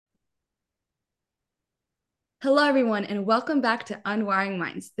Hello, everyone, and welcome back to Unwiring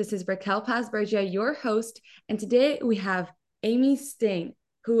Minds. This is Raquel Paz-Bergia, your host, and today we have Amy Sting,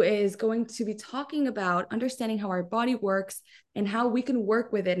 who is going to be talking about understanding how our body works and how we can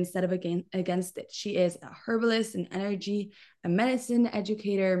work with it instead of against it. She is a herbalist, an energy, a medicine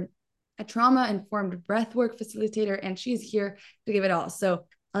educator, a trauma-informed breathwork facilitator, and she's here to give it all. So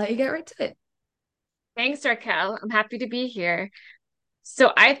I'll let you get right to it. Thanks, Raquel. I'm happy to be here.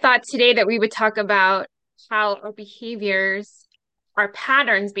 So I thought today that we would talk about how our behaviors, our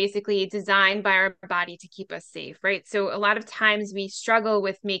patterns basically designed by our body to keep us safe, right? So a lot of times we struggle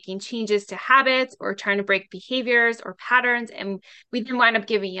with making changes to habits or trying to break behaviors or patterns, and we then wind up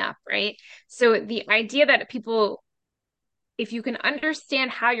giving up, right? So the idea that people, if you can understand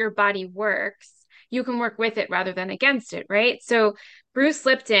how your body works, you can work with it rather than against it, right? So Bruce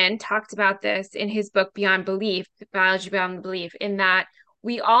Lipton talked about this in his book Beyond Belief, Biology Beyond Belief, in that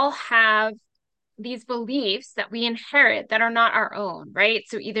we all have these beliefs that we inherit that are not our own, right?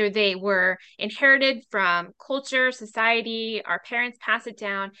 So either they were inherited from culture, society, our parents pass it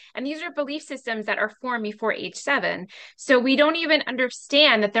down, and these are belief systems that are formed before age 7. So we don't even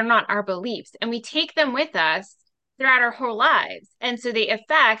understand that they're not our beliefs, and we take them with us throughout our whole lives. And so they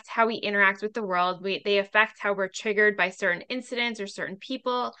affect how we interact with the world. They affect how we're triggered by certain incidents or certain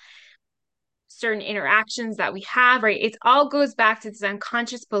people, certain interactions that we have, right? It all goes back to this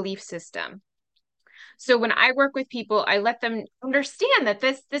unconscious belief system. So when I work with people, I let them understand that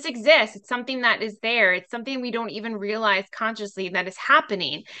this exists. It's something that is there. It's something we don't even realize consciously that is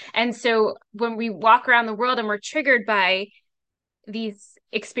happening. And so when we walk around the world and we're triggered by these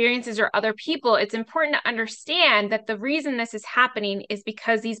experiences or other people, it's important to understand that the reason this is happening is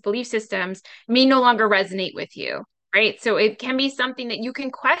because these belief systems may no longer resonate with you. Right. So it can be something that you can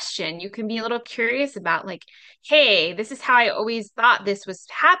question. You can be a little curious about, like, hey, this is how I always thought this was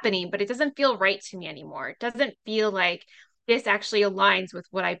happening, but it doesn't feel right to me anymore. It doesn't feel like this actually aligns with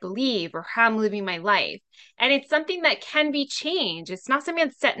what I believe or how I'm living my life. And it's something that can be changed. It's not something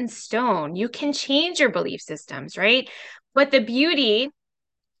that's set in stone. You can change your belief systems, right? But the beauty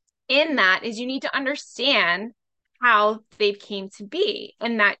in that is you need to understand how they came to be.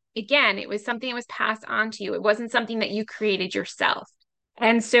 And that, again, it was something that was passed on to you. It wasn't something that you created yourself.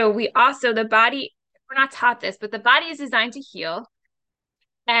 And so we also, the body, we're not taught this, but the body is designed to heal,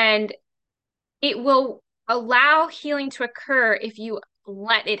 and it will allow healing to occur if you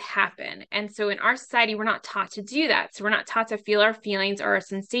let it happen. And so in our society, we're not taught to do that. So we're not taught to feel our feelings or our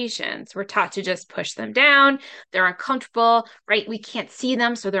sensations. We're taught to just push them down. They're uncomfortable, right? We can't see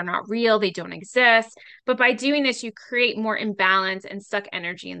them, so they're not real. They don't exist. But by doing this, you create more imbalance and stuck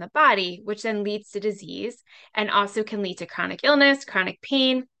energy in the body, which then leads to disease and also can lead to chronic illness, chronic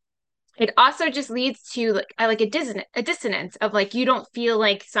pain. It also just leads to like a dissonance of, like, you don't feel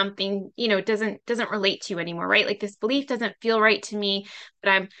like something, doesn't relate to you anymore, right? Like, this belief doesn't feel right to me,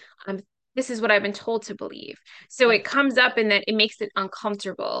 but I'm this is what I've been told to believe. So Yeah. it comes up in that it makes it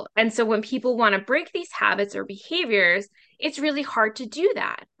uncomfortable. And so when people want to break these habits or behaviors, it's really hard to do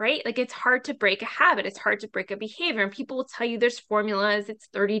that, right? Like, it's hard to break a habit, it's hard to break a behavior. And people will tell you there's formulas, it's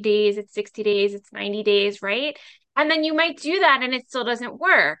 30 days, it's 60 days, it's 90 days, right? And then you might do that and it still doesn't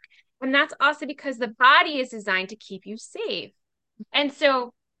work. And that's also because the body is designed to keep you safe. And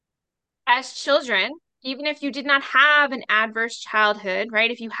so, as children, even if you did not have an adverse childhood, right?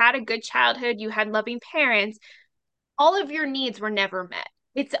 If you had a good childhood, you had loving parents, all of your needs were never met.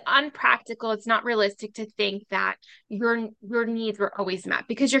 It's unpractical. It's not realistic to think that your needs were always met,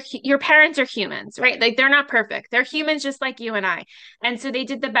 because your parents are humans, right? Like, they're not perfect. They're humans just like you and I. And so they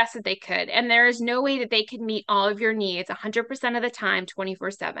did the best that they could. And there is no way that they could meet all of your needs 100% of the time,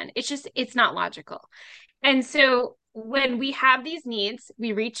 24/7. It's not logical. And so when we have these needs,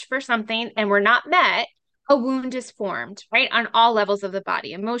 we reach for something and we're not met, a wound is formed, right? On all levels of the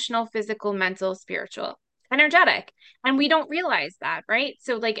body: emotional, physical, mental, spiritual, energetic. And we don't realize that, right?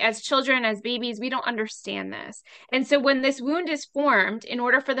 So, like, as children, as babies, we don't understand this. And so when this wound is formed, in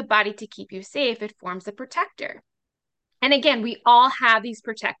order for the body to keep you safe, it forms a protector. And again, we all have these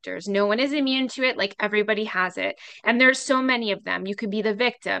protectors. No one is immune to it. Like, everybody has it. And there's so many of them. You could be the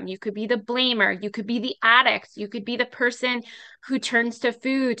victim, you could be the blamer, you could be the addict, you could be the person who turns to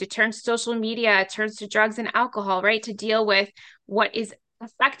food, to turn to social media, turns to drugs and alcohol, right? To deal with what is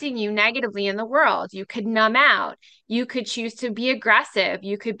affecting you negatively in the world. You could numb out. You could choose to be aggressive.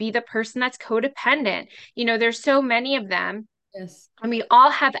 You could be the person that's codependent. There's so many of them, Yes. and we all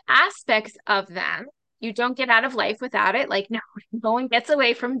have aspects of them. You don't get out of life without it. Like, no, no one gets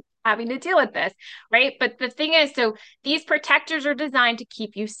away from having to deal with this, right? But the thing is, so these protectors are designed to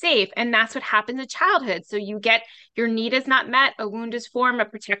keep you safe. And that's what happens in childhood. So you get your need is not met, a wound is formed, a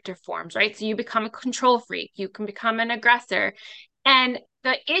protector forms, right? So you become a control freak, you can become an aggressor. And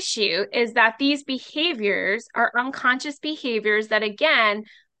the issue is that these behaviors are unconscious behaviors that, again,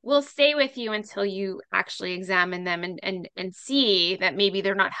 will stay with you until you actually examine them and see that maybe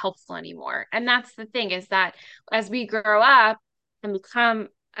they're not helpful anymore. And that's the thing, is that as we grow up and become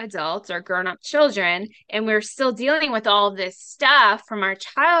adults or grown up children, and we're still dealing with all of this stuff from our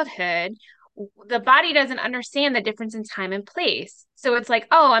childhood, the body doesn't understand the difference in time and place. So it's like,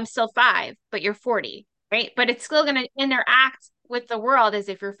 oh, I'm still 5, but you're 40, right? But it's still going to interact with the world as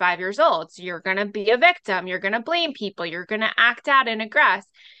if you're 5 years old. So you're going to be a victim. You're going to blame people. You're going to act out and aggress.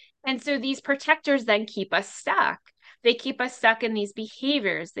 And so these protectors then keep us stuck. They keep us stuck in these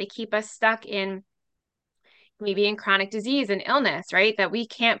behaviors. They keep us stuck in maybe in chronic disease and illness, right? That we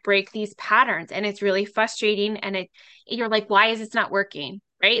can't break these patterns. And it's really frustrating. And you're like, why is this not working?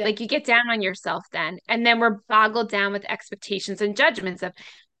 Right? Yeah. Like you get down on yourself then. And then we're boggled down with expectations and judgments of,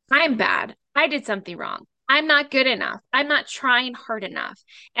 I'm bad. I did something wrong. I'm not good enough. I'm not trying hard enough.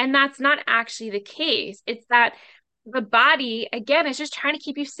 And that's not actually the case. It's that the body, again, is just trying to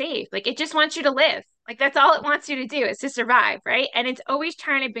keep you safe. Like it just wants you to live. Like that's all it wants you to do is to survive, right? And it's always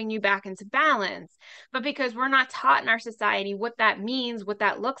trying to bring you back into balance. But because we're not taught in our society what that means, what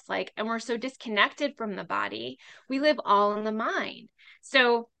that looks like, and we're so disconnected from the body, we live all in the mind.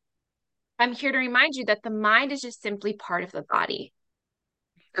 So I'm here to remind you that the mind is just simply part of the body.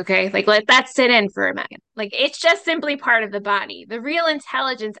 Okay, like let that sit in for a minute. Like it's just simply part of the body. The real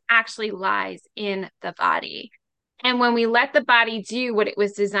intelligence actually lies in the body. And when we let the body do what it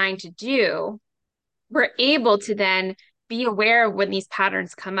was designed to do, we're able to then be aware of when these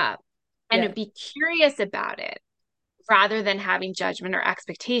patterns come up and to Yeah. be curious about it rather than having judgment or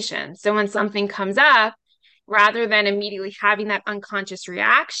expectation. So when something comes up, rather than immediately having that unconscious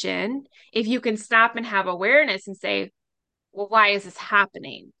reaction, if you can stop and have awareness and say, well, why is this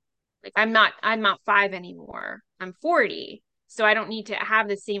happening? Like I'm not 5 anymore. I'm 40. So I don't need to have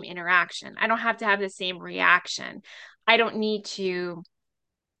the same interaction. I don't have to have the same reaction. I don't need to,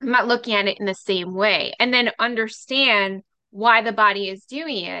 I'm not looking at it in the same way. And then understand why the body is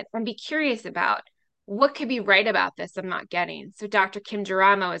doing it and be curious about what could be right about this I'm not getting. So Dr. Kim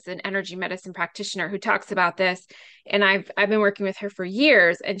Jaramo is an energy medicine practitioner who talks about this. And I've been working with her for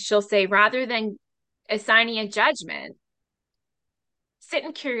years. And she'll say, rather than assigning a judgment, sit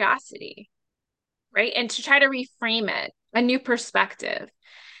in curiosity, right? And to try to reframe it, a new perspective.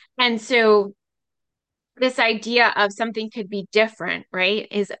 And so this idea of something could be different, right,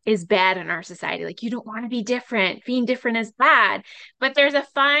 is bad in our society. Like you don't want to be different. Being different is bad. But there's a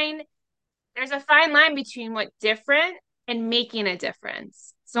fine line between what different and making a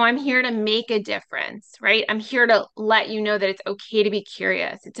difference. So I'm here to make a difference, right? I'm here to let you know that it's okay to be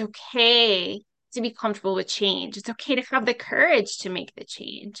curious. It's okay to be comfortable with change. It's okay to have the courage to make the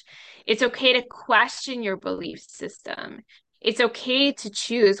change. It's okay to question your belief system. It's okay to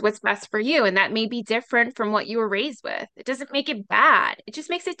choose what's best for you. And that may be different from what you were raised with. It doesn't make it bad. It just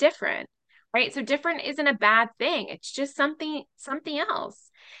makes it different, right? So different isn't a bad thing. It's just something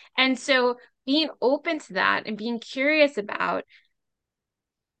else. And so being open to that and being curious about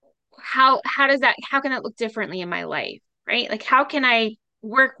how can that look differently in my life, right? Like how can I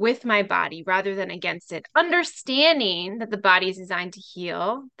work with my body rather than against it, understanding that the body is designed to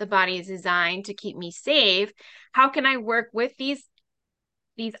heal, the body is designed to keep me safe. How can I work with these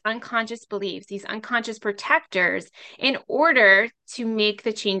unconscious beliefs, these unconscious protectors, in order to make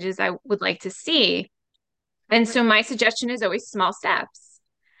the changes I would like to see? And so my suggestion is always small steps,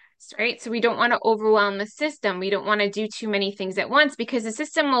 right? So we don't want to overwhelm the system. We don't want to do too many things at once because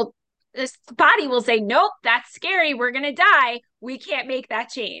this body will say, nope, that's scary. We're going to die. We can't make that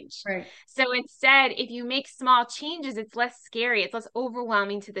change. Right. So instead, if you make small changes, it's less scary. It's less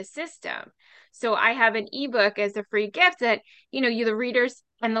overwhelming to the system. So I have an ebook as a free gift that, you, the readers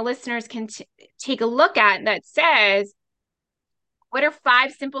and the listeners can take a look at that says, what are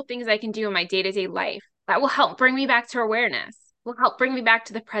 5 simple things I can do in my day-to-day life that will help bring me back to awareness, will help bring me back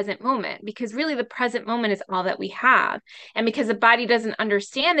to the present moment? Because really the present moment is all that we have. And because the body doesn't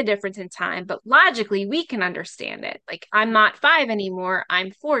understand the difference in time, but logically we can understand it. Like I'm not 5 anymore,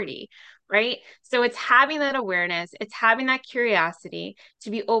 I'm 40, right? So it's having that awareness, it's having that curiosity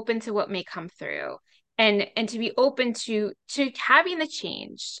to be open to what may come through and to be open to having the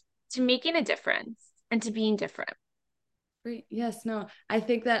change, to making a difference and to being different. Great. Yes, no, I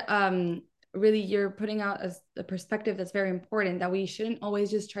think that really you're putting out as a perspective that's very important, that we shouldn't always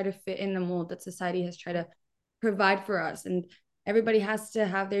just try to fit in the mold that society has tried to provide for us. And everybody has to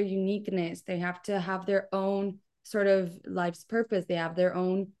have their uniqueness. They have to have their own sort of life's purpose. They have their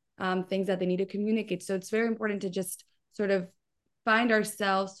own things that they need to communicate. So it's very important to just sort of find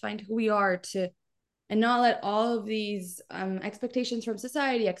ourselves, find who we are, to and not let all of these expectations from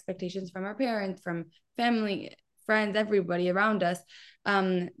society, expectations from our parents, from family, friends, everybody around us.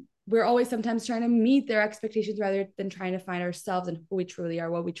 We're always sometimes trying to meet their expectations rather than trying to find ourselves and who we truly are,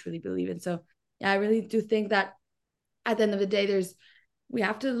 what we truly believe in. So, yeah, I really do think that at the end of the day, we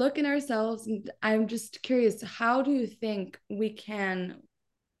have to look in ourselves. And I'm just curious, how do you think we can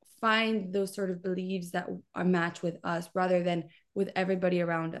find those sort of beliefs that are match with us rather than with everybody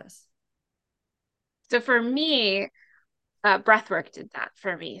around us? So for me, breath work did that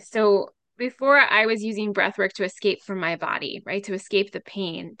for me. So before I was using breath work to escape from my body, right? To escape the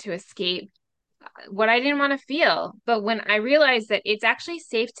pain, to escape what I didn't want to feel. But when I realized that it's actually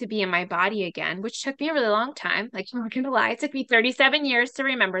safe to be in my body again, which took me a really long time, like I'm not gonna lie, it took me 37 years to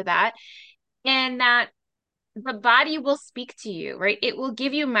remember that. And that the body will speak to you, right? It will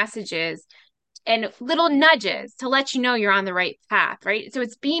give you messages and little nudges to let you know you're on the right path, right? So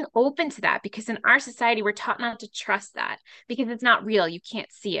it's being open to that, because in our society, we're taught not to trust that because it's not real. You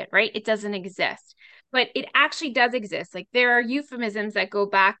can't see it, right? It doesn't exist. But it actually does exist. Like there are euphemisms that go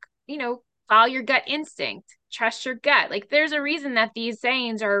back, follow your gut instinct, trust your gut. Like there's a reason that these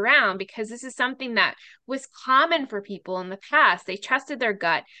sayings are around, because this is something that was common for people in the past. They trusted their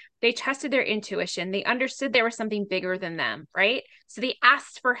gut, they trusted their intuition, they understood there was something bigger than them, right? So they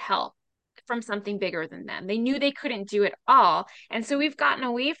asked for help from something bigger than them. They knew they couldn't do it all. And so we've gotten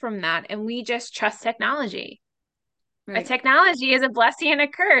away from that and we just trust technology. But Right. technology is a blessing and a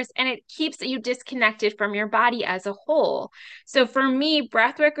curse, and it keeps you disconnected from your body as a whole. So for me,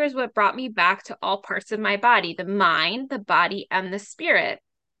 breathwork is what brought me back to all parts of my body, the mind, the body, and the spirit.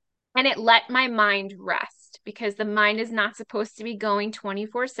 And it let my mind rest, because the mind is not supposed to be going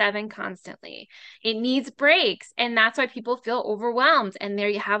 24/7 constantly. It needs breaks. And that's why people feel overwhelmed. And there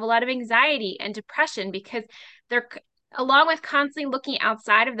you have a lot of anxiety and depression, because they're, along with constantly looking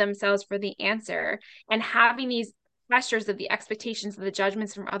outside of themselves for the answer and having these pressures of the expectations of the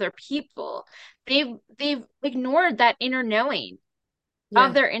judgments from other people, they've ignored that inner knowing of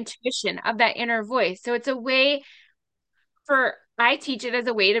Yes, their intuition, of that inner voice. So it's a way for I teach it as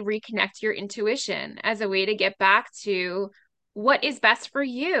a way to reconnect your intuition, as a way to get back to what is best for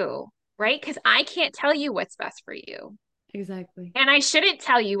you, right? Because I can't tell you what's best for you. exactly. And I shouldn't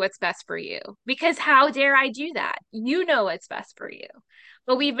tell you what's best for you, because how dare I do that? You know what's best for you.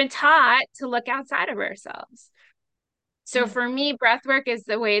 But we've been taught to look outside of ourselves. So Yeah. for me, breath work is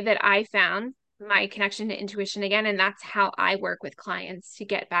the way that I found my connection to intuition again. And that's how I work with clients to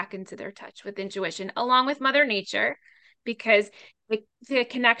get back into their touch with intuition, along with Mother Nature, because the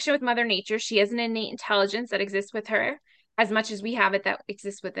connection with Mother Nature, she has an innate intelligence that exists with her as much as we have it that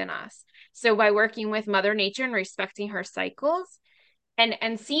exists within us. So by working with Mother Nature and respecting her cycles,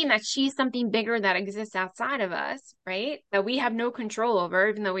 and seeing that she's something bigger that exists outside of us, right? That we have no control over,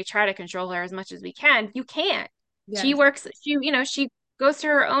 even though we try to control her as much as we can. You can't. She Yes, works, she goes to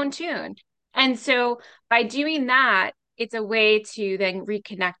her own tune. And so by doing that, it's a way to then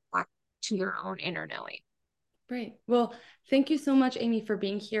reconnect back to your own inner knowing. great. Well, thank you so much, Amy, for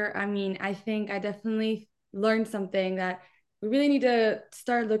being here. I mean, I think I definitely learned something, that we really need to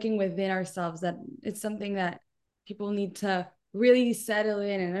start looking within ourselves, that it's something that people need to really settle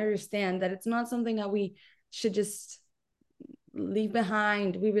in and understand, that it's not something that we should just leave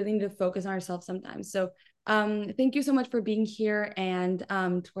behind. We really need to focus on ourselves sometimes. So thank you so much for being here. And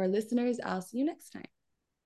to our listeners, I'll see you next time.